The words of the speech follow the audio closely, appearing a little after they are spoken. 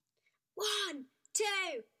1, 2,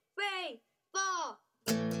 3, 4.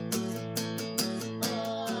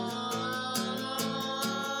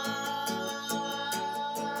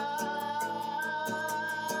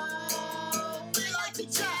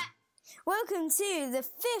 Welcome to the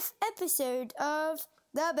 5th episode of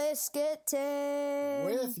The Biscuit Tin.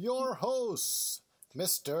 With your hosts,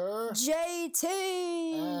 Mr. JT.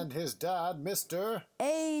 And his dad, Mr.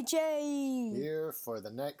 AJ. Here for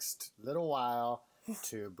the next little while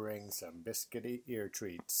to bring some biscuity ear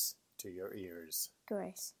treats to your ears.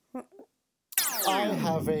 Grace. I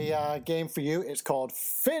have a game for you. It's called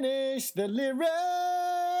Finish the Lyric.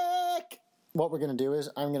 What we're going to do is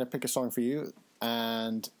I'm going to pick a song for you,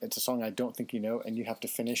 and it's a song I don't think you know, and you have to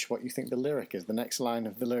finish what you think the lyric is, the next line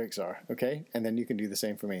of the lyrics are, okay? And then you can do the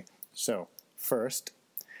same for me. So, first,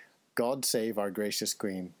 God save our gracious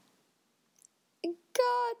Queen.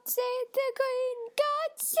 God save the Queen.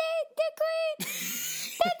 God save the Queen.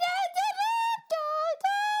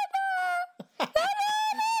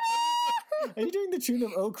 Are you doing the tune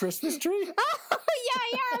of Oh Christmas Tree? Yeah,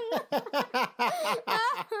 I am.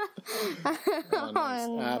 Oh, nice.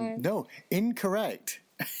 No, incorrect.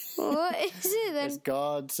 What is it then? It's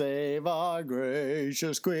God save our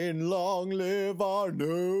gracious Queen, long live our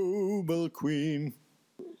noble Queen.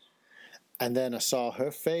 And then I saw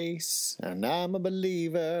her face, and I'm a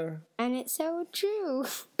believer. And it's so true.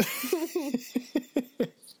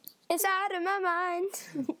 It's out of my mind.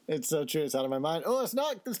 It's so true, it's out of my mind. Oh, it's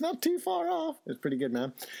not too far off. It's pretty good,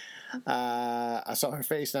 man. I saw her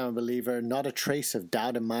face, and I'm a believer. Not a trace of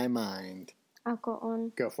doubt in my mind. I've got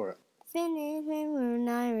one. Go for it. Finney was an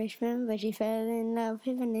Irishman, but she fell in love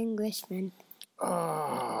with an Englishman.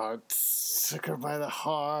 Oh, took her by the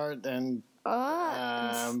heart and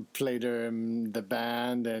played her in the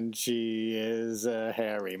band, and she is a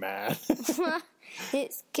hairy man.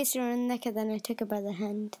 It's kissed her on the neck and then I took her by the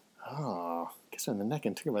hand. Oh, kissed her on the neck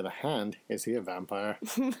and took her by the hand. Is he a vampire?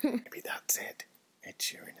 Maybe that's it. Ed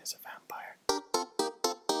Sheeran is a vampire.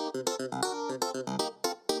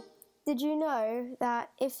 Did you know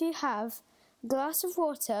that if you have a glass of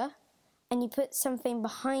water and you put something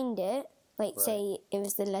behind it, like say it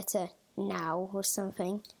was the letter now or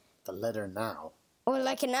something. The letter now? Or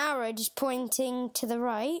like an arrow just pointing to the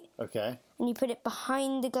right. Okay. And you put it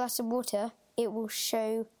behind the glass of water, it will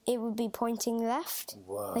be pointing left.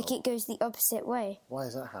 Whoa. Like it goes the opposite way. Why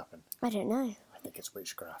does that happen? I don't know. I think it's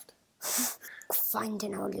witchcraft. Find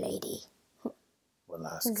an old lady. We'll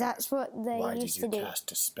ask her. That's what they used to do. Why did you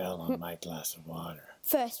cast a spell on my glass of water?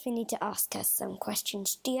 First, we need to ask us some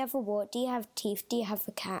questions. Do you have a wart? Do you have teeth? Do you have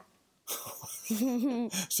a cat?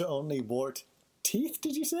 So only wart teeth,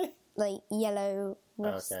 did you say? Like yellow,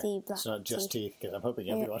 rusty, black. It's not just teeth, because I'm hoping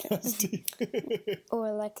everyone has teeth.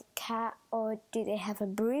 Or like a cat, or do they have a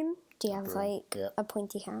broom? Do you have a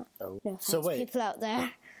pointy hat? Oh. No offense, So wait. people out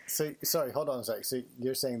there. So, sorry, hold on a sec. So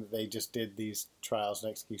you're saying that they just did these trials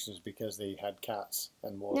and executions because they had cats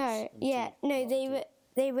and warts?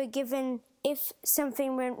 They were given, if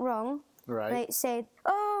something went wrong, like say,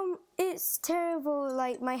 oh, it's terrible,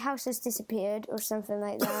 like my house has disappeared or something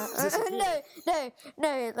like that.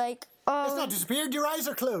 No, like, oh. It's not disappeared, your eyes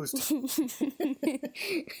are closed.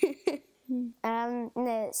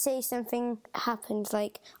 Say something happened,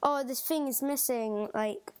 like, oh, this thing is missing,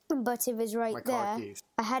 like, but it was right there. Keys.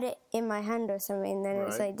 I had it in my hand or something, and then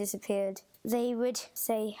it's like disappeared. They would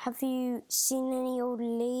say, have you seen any old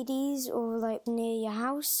ladies or like near your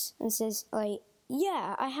house? And says like,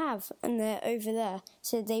 yeah, I have, and they're over there.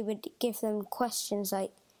 So they would give them questions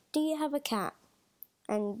like, do you have a cat?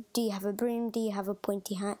 And do you have a broom? Do you have a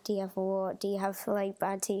pointy hat? Do you have a wart? Do you have like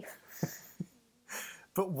bad teeth?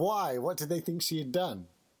 But why? What did they think she had done?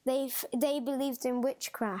 They believed in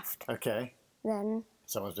witchcraft. Okay. Then.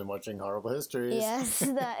 Someone's been watching Horrible Histories. Yes,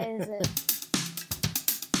 that is it.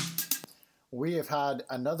 We have had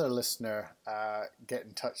another listener get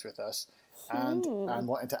in touch with us and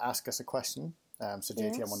wanting to ask us a question. So,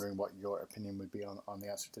 JT, I'm wondering what your opinion would be on the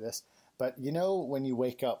answer to this. But you know when you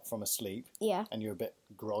wake up from a sleep and you're a bit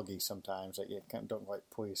groggy sometimes, like you don't quite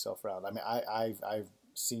pull yourself around. I mean, I've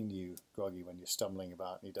seen you groggy when you're stumbling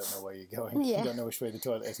about and you don't know where you're going. You don't know which way the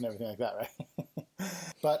toilet is and everything like that, right?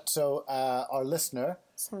 But so our listener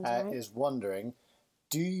is wondering,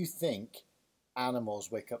 do you think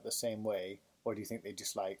animals wake up the same way, or do you think they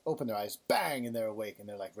just like open their eyes, bang, and they're awake and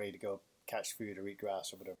they're like ready to go catch food or eat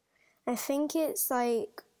grass or whatever? I think it's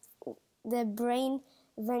like their brain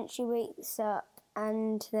eventually wakes up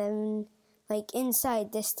and then like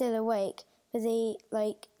inside they're still awake, but they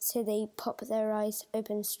pop their eyes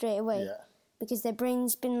open straight away because their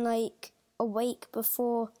brain's been like awake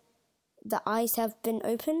before the eyes have been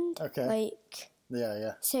opened. Okay. Like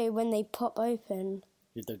Yeah. So when they pop open,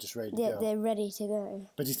 they're just ready to go. They're ready to go.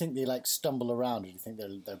 But do you think they like stumble around, or do you think their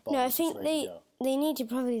bodies? No, I think ready to go? they need to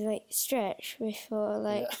probably like stretch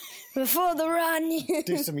before before the run.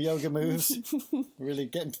 Do some yoga moves. Really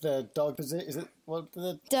get into the dog position. Is it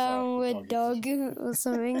the downward dog or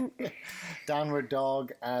something? Downward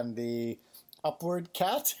dog and the upward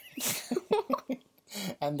cat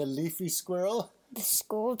and the leafy squirrel. The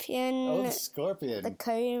scorpion. Oh, the scorpion. The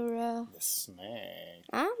cobra. The snake.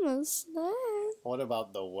 I'm a snake. What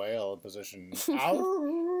about the whale position?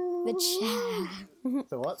 Ow! The chair.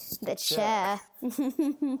 The what? The chair.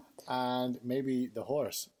 And maybe the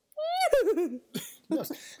horse. So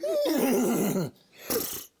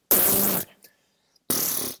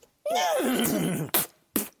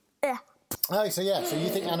you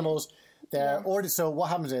think animals, so what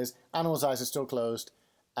happens is animals' eyes are still closed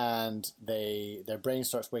and their brain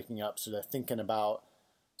starts waking up, so they're thinking about,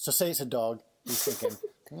 so say it's a dog, he's thinking,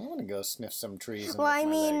 I want to go sniff some trees. Well, I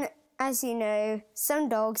mean, as you know, some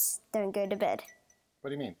dogs don't go to bed.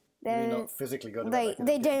 What do you mean? They not physically go to bed?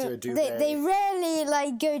 They don't. They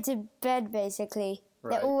rarely go to bed. Basically,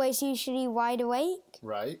 right. They're always usually wide awake.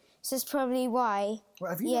 Right. So that's probably why.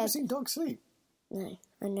 Well, have you ever seen dogs sleep? No,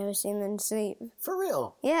 I've never seen them sleep. For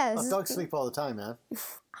real? Yes. Oh, dogs sleep all the time, man. Are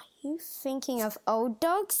you thinking of old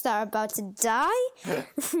dogs that are about to die? Or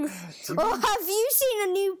have you seen a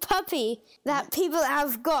new puppy that people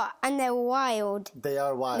have got and they're wild? They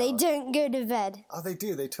are wild. They don't go to bed. Oh, they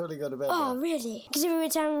do. They totally go to bed. Oh, really? Because every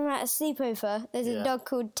time I'm at a sleepover, there's a dog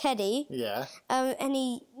called Teddy. Yeah. And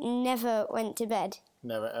he never went to bed.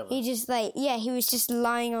 Never ever. He just he was just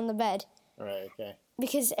lying on the bed. Right, okay.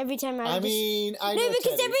 Because every time I know because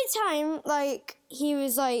Teddy. every time, he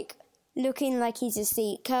was, looking like he's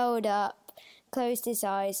asleep, curled up, closed his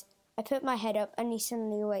eyes. I put my head up and he's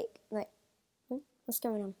suddenly awake. What's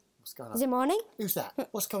going on? What's going on? Is it morning? Who's that?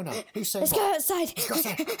 What's going on? Who's saying Let's go outside. Let's go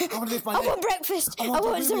outside. I want to live my I life. want breakfast. I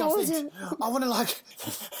want some water. I want to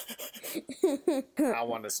I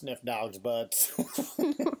want to sniff dogs' butts.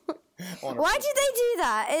 Why do they do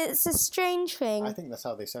that? It's a strange thing. I think that's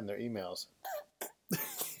how they send their emails.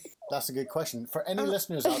 That's a good question. For any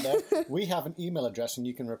listeners out there, we have an email address and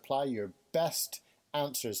you can reply your best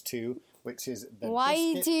answers to, which is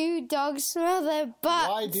Why do dogs smell their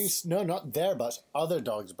butts? No, not their butts, other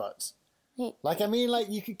dogs' butts. You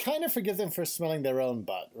could kind of forgive them for smelling their own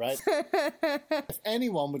butt, right? If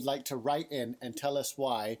anyone would like to write in and tell us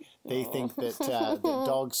why they think that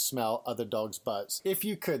dogs smell other dogs' butts, if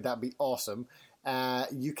you could, that'd be awesome.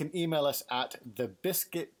 You can email us at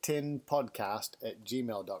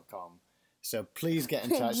thebiscuittinpodcast@gmail.com. So please get in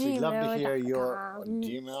touch. We'd love to hear your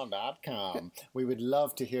gmail.com. We would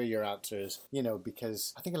love to hear your answers,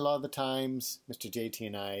 because I think a lot of the times, Mr. JT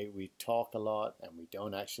and I, we talk a lot and we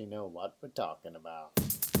don't actually know what we're talking about.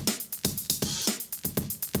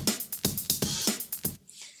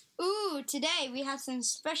 Ooh, today we have some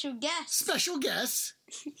special guests. Special guests?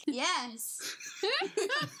 Yes.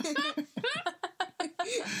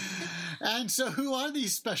 And so who are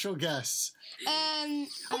these special guests? And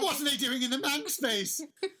what are they doing in the man space?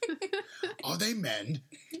 Are they men?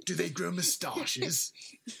 Do they grow moustaches?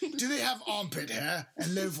 Do they have armpit hair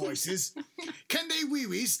and low voices? Can they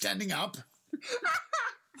wee-wee standing up?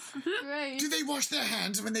 Right. Do they wash their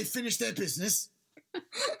hands when they finish their business?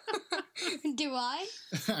 Do I?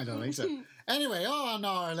 I don't think so. Anyway, on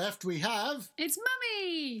our left we have... It's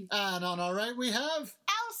Mummy! And on our right we have...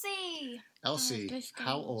 Elsie! Elsie,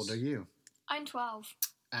 how old are you? I'm 12.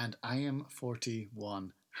 And I am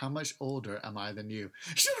 41. How much older am I than you?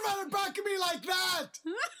 Should have had a back at me like that!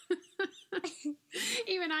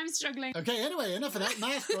 Even I'm struggling. Okay, anyway, enough of that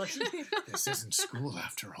math question. This isn't school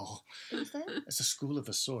after all. Is that? It's a school of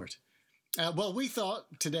a sort. Well, we thought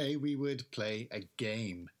today we would play a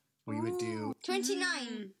game. We would do...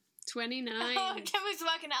 29. 29. Oh, Kevin's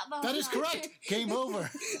working out the whole That is time. correct. Game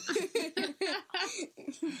over.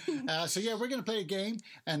 We're going to play a game,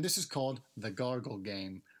 and this is called the Gargle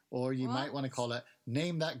game. Or you might want to call it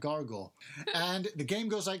Name That Gargle. And the game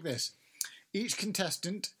goes like this. Each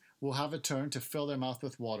contestant will have a turn to fill their mouth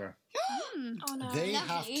with water. Oh, no. They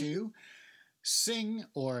have to sing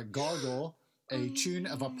or gargle a tune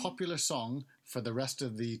of a popular song for the rest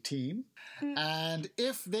of the team. And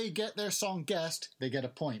if they get their song guessed, they get a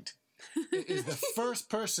point. It is the first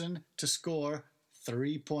person to score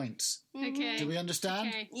 3 points. Okay. Do we understand?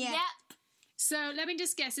 Okay. Yeah. Yep. So let me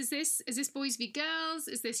just guess. Is this boys v girls?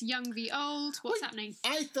 Is this young v old? What's happening?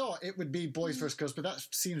 I thought it would be boys versus girls, but that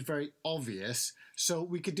seems very obvious. So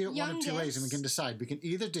we could do it one of two ways and we can decide. We can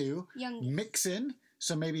either do Youngest. mix in.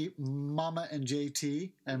 So maybe Mama and JT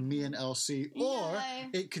and me and LC, or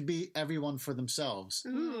it could be everyone for themselves.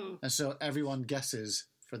 Ooh. And so everyone guesses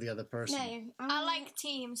for the other person. No, I like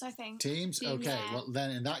teams, I think. Teams? Okay, yeah. well then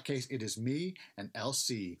in that case it is me and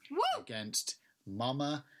LC against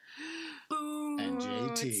Mama and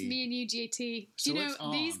JT. It's me and you, JT. So Do you it's know,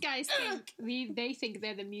 on. these guys think, they think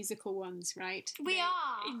they're the musical ones, right? We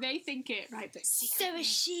are. They think it, right? But so is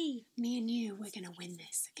she. me and you, we're going to win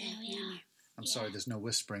this, okay? Me and you. I'm sorry, there's no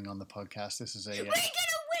whispering on the podcast. This is a... We're gonna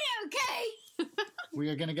win, okay? we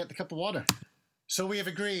are going to get the cup of water. So we have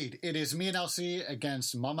agreed. It is me and Elsie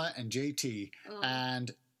against Mama and JT.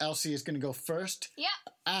 And Elsie is going to go first. Yep.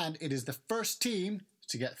 And it is the first team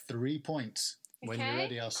to get 3 points. When you're Okay.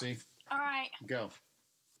 ready, Elsie, All right. go.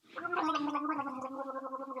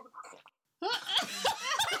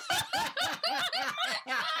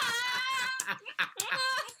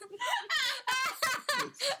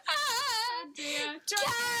 Dear.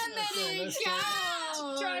 Okay, let's go.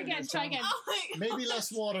 Try again. Oh my God. Maybe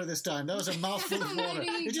less water this time. That was a mouthful of water.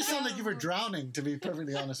 It just sounded like you were drowning, to be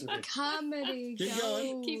perfectly honest with you. Comedy. Keep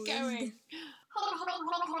going. Keep going.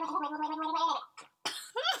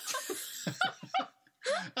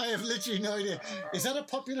 I have literally no idea. Is that a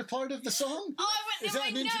popular part of the song? Oh, I went Is that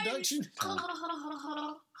an in my nose. introduction?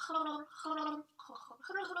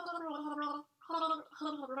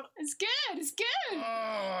 It's good. It's good. Oh,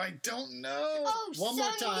 I don't know. Oh, One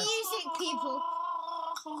more some time. music people.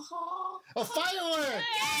 A firework!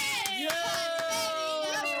 Yay! Oh,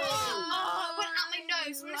 it went out my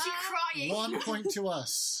nose. I'm actually crying. 1 point to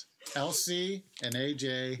us. LC and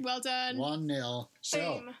AJ. Well done. 1-0.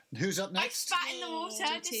 So, Boom. who's up I next? spat in the water,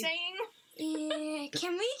 JT. just saying. Yeah,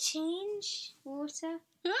 can we change water?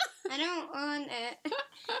 I don't want it.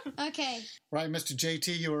 Okay. Right, Mr.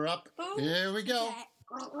 JT, you are up. Ooh. Here we go.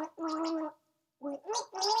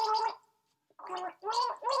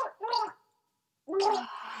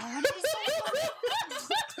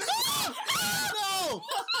 No!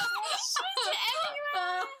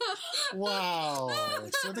 Wow.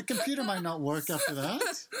 So the computer might not work after that.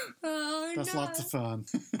 Oh, That's lots of fun.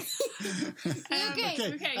 Okay,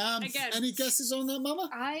 again. Any guesses on that, Mama?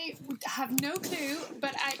 I have no clue,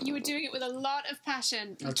 but you were doing it with a lot of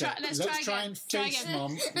passion. Okay, Let's try again. and Try face again.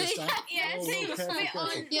 Mum this time. Yeah, Oh, see, okay, spit okay, on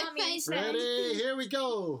okay. Your Mummy. face. Ready? Here we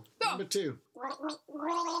go. Number 2.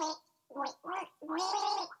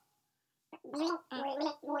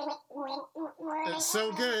 It's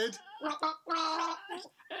so good. Oh,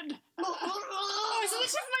 it's on the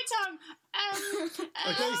tip of my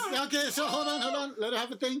tongue. Okay, so hold on. Let her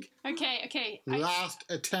have a think. Okay. Last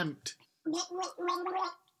attempt.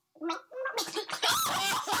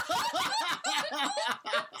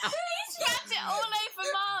 Spat it all over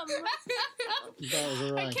Mum. That was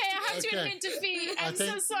all right. Okay, I have to admit defeat. I'm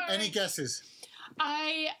so sorry. Any guesses?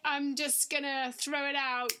 I'm just gonna throw it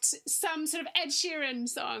out. Some sort of Ed Sheeran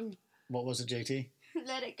song. What was it, JT?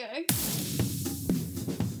 Let it go.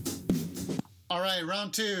 All right,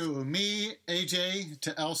 round 2. Me, AJ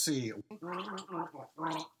to LC.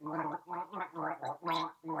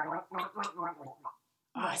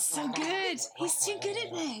 Oh, it's so good. He's too good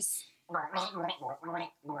at this.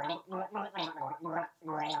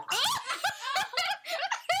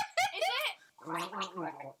 Is it?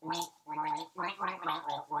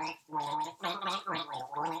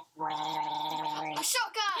 A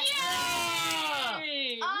shotgun.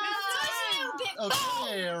 Yay!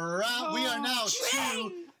 Okay, we are now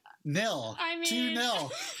 2-0. I mean-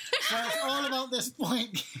 2-0. So it's all about this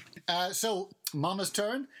point. So, Mama's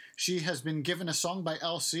turn. She has been given a song by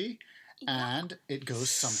LC, and it goes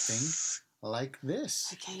something like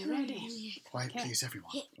this. Okay, you ready? Quiet, please,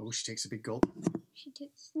 everyone. Oh, she takes a big gulp. She did.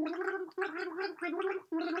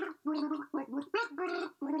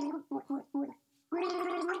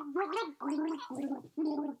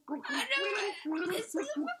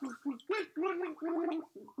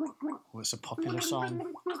 Oh, it's a popular song.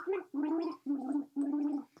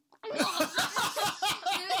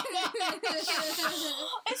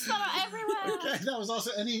 It's fell out everywhere. Okay, that was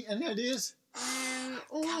also any ideas?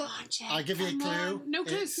 I'll give you a clue. No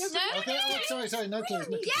clues. It's- No clues. Okay, sorry, no clues.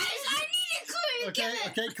 No clues. Yes, I need a clue.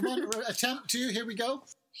 Okay, come on, attempt 2, here we go.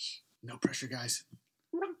 No pressure, guys.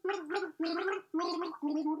 I'm gonna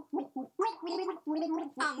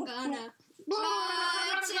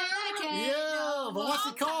ride till I can. Yeah, but what's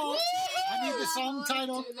it called? I need the song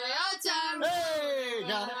title. Hey,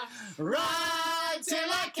 got it. Ride till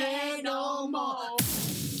I can no more.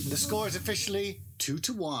 The score is officially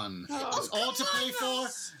 2-1. It's all to play for.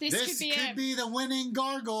 This could be the winning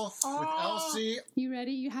Gargle with Elsie. You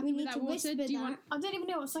ready? You happy with that water? Do you want? I don't even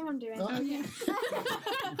know what song I'm doing. Oh yeah.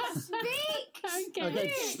 Speak!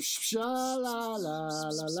 Okay. La la la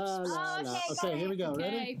la la la. Okay, here we go. Okay.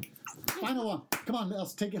 Ready? Final one. Come on,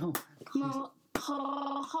 Elsie, take it home.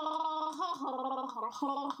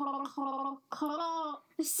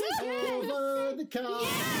 Over the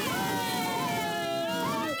cow.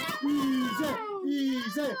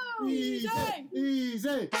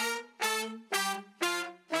 Easy.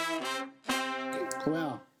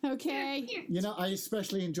 Well, Okay. you know, I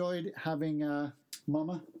especially enjoyed having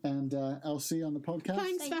Mama and Elsie on the podcast.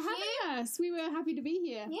 Thanks for having us. We were happy to be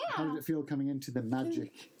here. How did it feel coming into the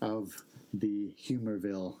magic of the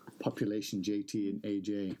Humorville population, JT and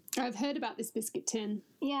AJ? I've heard about this biscuit tin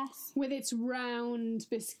Yes. with its round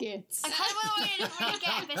biscuits. I kind of want to really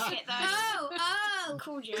get a biscuit though. Oh,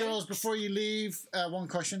 cool, Joe. Girls, before you leave, one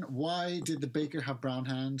question. Why did the baker have brown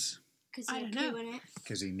hands? Because I you don't know. poo in it.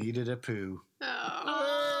 Because he needed a poo. Oh.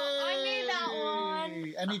 I knew that one.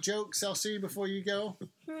 Hey, any jokes, Elsie, before you go?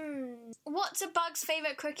 What's a bug's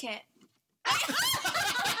favourite cricket?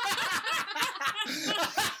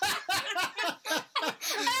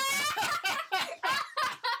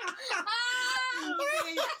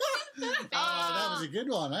 That was a good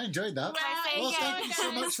one. I enjoyed that. Well, thank you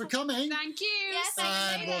so much for coming. Thank you. Yes,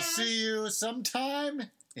 And we'll see you sometime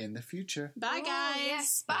in the future. Bye, guys.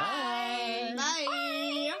 Yes, bye.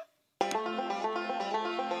 Bye. Bye.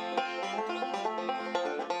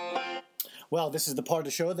 Well, this is the part of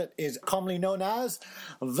the show that is commonly known as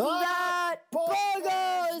That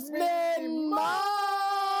boggles my mind.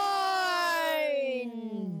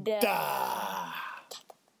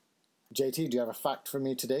 JT, do you have a fact for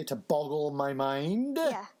me today to boggle my mind?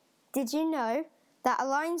 Yeah. Did you know that a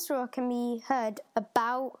lion's roar can be heard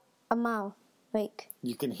about a mile? Like,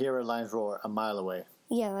 You can hear a lion's roar a mile away.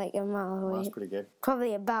 yeah, like a mile Well, away. that's pretty good.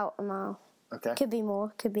 Probably about a mile. Okay. Could be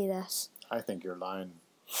more, could be less. I think you're lying.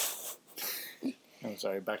 I'm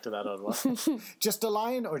sorry, back to that other one. Just a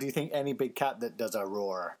lion, or do you think any big cat that does a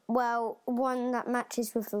roar? Well, one that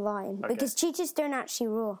matches with the lion. Okay. Because cheetahs don't actually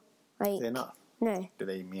roar. Like, They're not. no. Do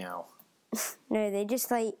they meow? No, they just,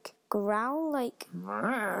 like, growl, like...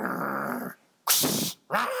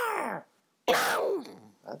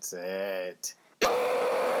 That's it.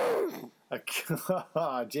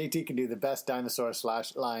 JT can do the best dinosaur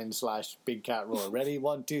 / lion / big cat roar. Ready?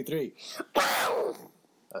 1, 2, 3.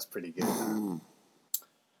 That's pretty good.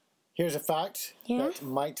 Here's a fact that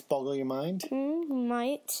might boggle your mind.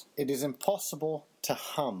 Might. It is impossible to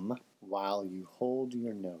hum while you hold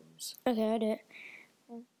your nose. Okay, I do it.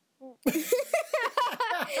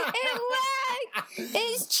 It worked!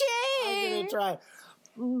 It's I'm true! gonna try.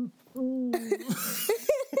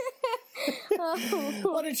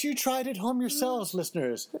 Why don't you try it at home yourselves,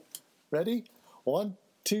 listeners? Ready? 1,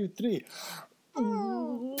 2, 3.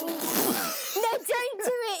 No, don't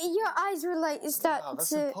do it! Your eyes will, like, start Wow, that's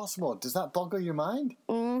to... impossible. Does that boggle your mind?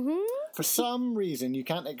 Mm-hmm. For some reason, you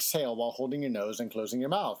can't exhale while holding your nose and closing your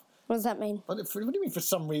mouth. What does that mean? What do you mean for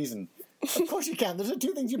some reason? Of course you can. There's the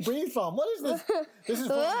two things you breathe from. What is this? This is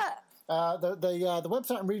from, What? the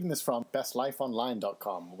website I'm reading this from,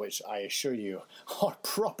 bestlifeonline.com, which I assure you are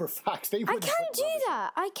proper facts. They I wouldn't can put do rubbish.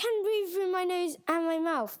 that. I can breathe through my nose and my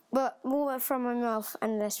mouth, but more from my mouth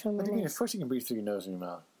and less from my What do you mean? nose. Of course you can breathe through your nose and your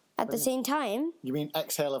mouth. At the same time, You mean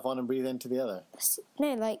exhale of one and breathe into the other?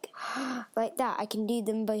 no, like that. I can do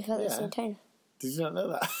them both at the Yeah. same time. Did you not know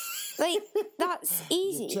that? Like, that's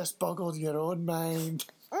easy. Just boggled your own mind.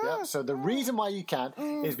 Yep, so the reason why you can't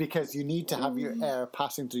is because you need to have your air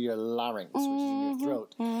passing through your larynx, which is in your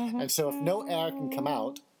throat. And so if no air can come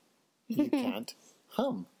out, you can't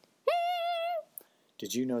hum.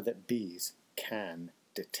 Did you know that bees can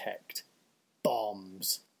detect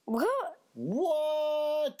bombs? What?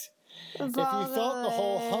 What? If you thought the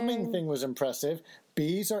whole humming thing was impressive,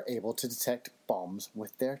 bees are able to detect bombs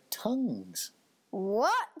with their tongues.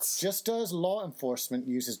 What? Just as law enforcement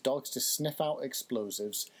uses dogs to sniff out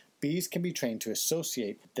explosives, bees can be trained to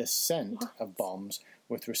associate the scent of bombs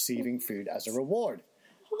with receiving food as a reward.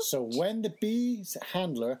 So when the bee's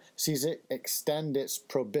handler sees it extend its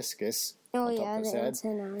proboscis Oh, on top yeah, of its the head,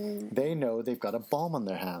 antenna. they know they've got a bomb on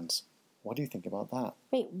their hands. What do you think about that?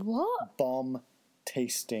 Wait, what?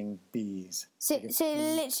 Bomb-tasting bees. So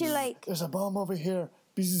literally, like, There's a bomb over here.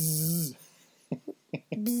 Bzzz.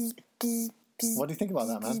 bzz, bzz, bzz. What do you think about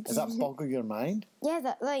that, man? Does that boggle your mind?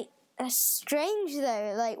 Yeah, that's strange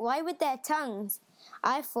though. Like, why would their tongues?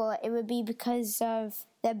 I thought it would be because of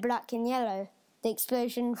their black and yellow. The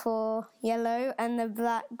explosion for yellow and the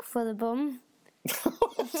black for the bomb.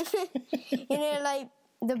 You know, like,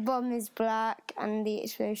 the bomb is black and the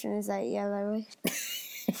explosion is, like, yellow.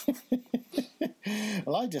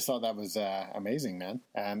 Well, I just thought that was amazing, man.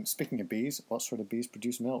 Speaking of bees, what sort of bees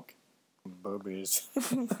produce milk? Boobies.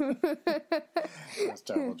 That's a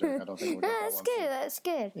terrible joke. I don't think we'll get that That's one. good, that's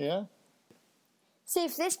good. Yeah? See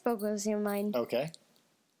if this boggles your mind. Okay.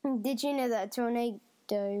 Did you know that a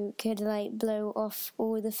tornado could, like, blow off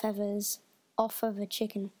all the feathers off of a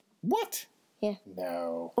chicken? What? Yeah.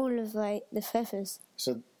 No. All of, like, the feathers.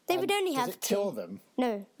 So They would only does have it kill them?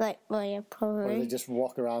 No, like, well, yeah, Or do probably. they just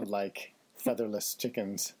walk around like featherless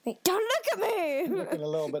chickens? Like, don't look at me! Looking a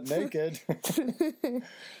little bit naked.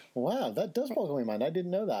 Wow, that does boggle my mind. I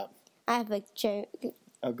didn't know that. I have a joke.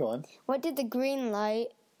 Oh, go on. What did the green light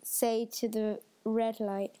say to the red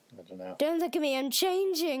light? I don't know. Don't look at me, I'm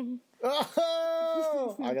changing.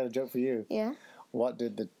 Oh! I got a joke for you. Yeah? What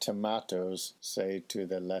did the tomatoes say to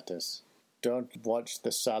the lettuce? Don't watch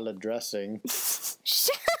the salad dressing.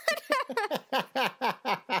 Shut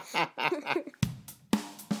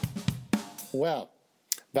Well,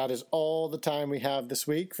 that is all the time we have this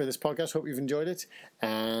week for this podcast. Hope you've enjoyed it.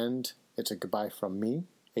 And it's a goodbye from me,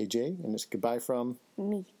 AJ, and it's goodbye from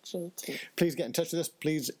me, JT. Please get in touch with us.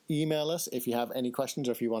 Please email us if you have any questions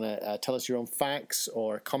or if you want to tell us your own facts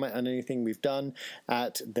or comment on anything we've done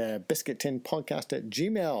at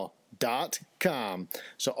thebiscuittinpodcast@gmail.com.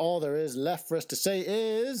 So all there is left for us to say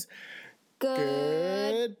is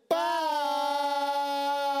goodbye.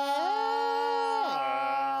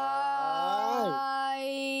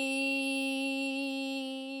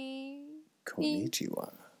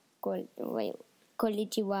 Konnichiwa.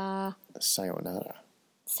 Konnichiwa. Sayonara.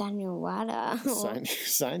 Sayonara.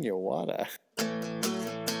 Sayonara.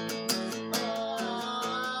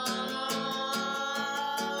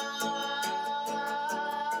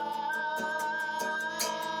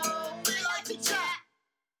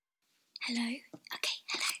 Hello? Okay,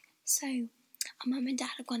 hello. So, our mum and dad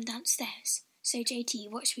have gone downstairs. So, JT,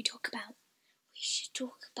 what should we talk about? We should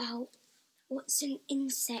talk about what's an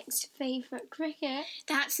insect's favourite cricket.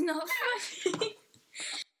 That's not funny.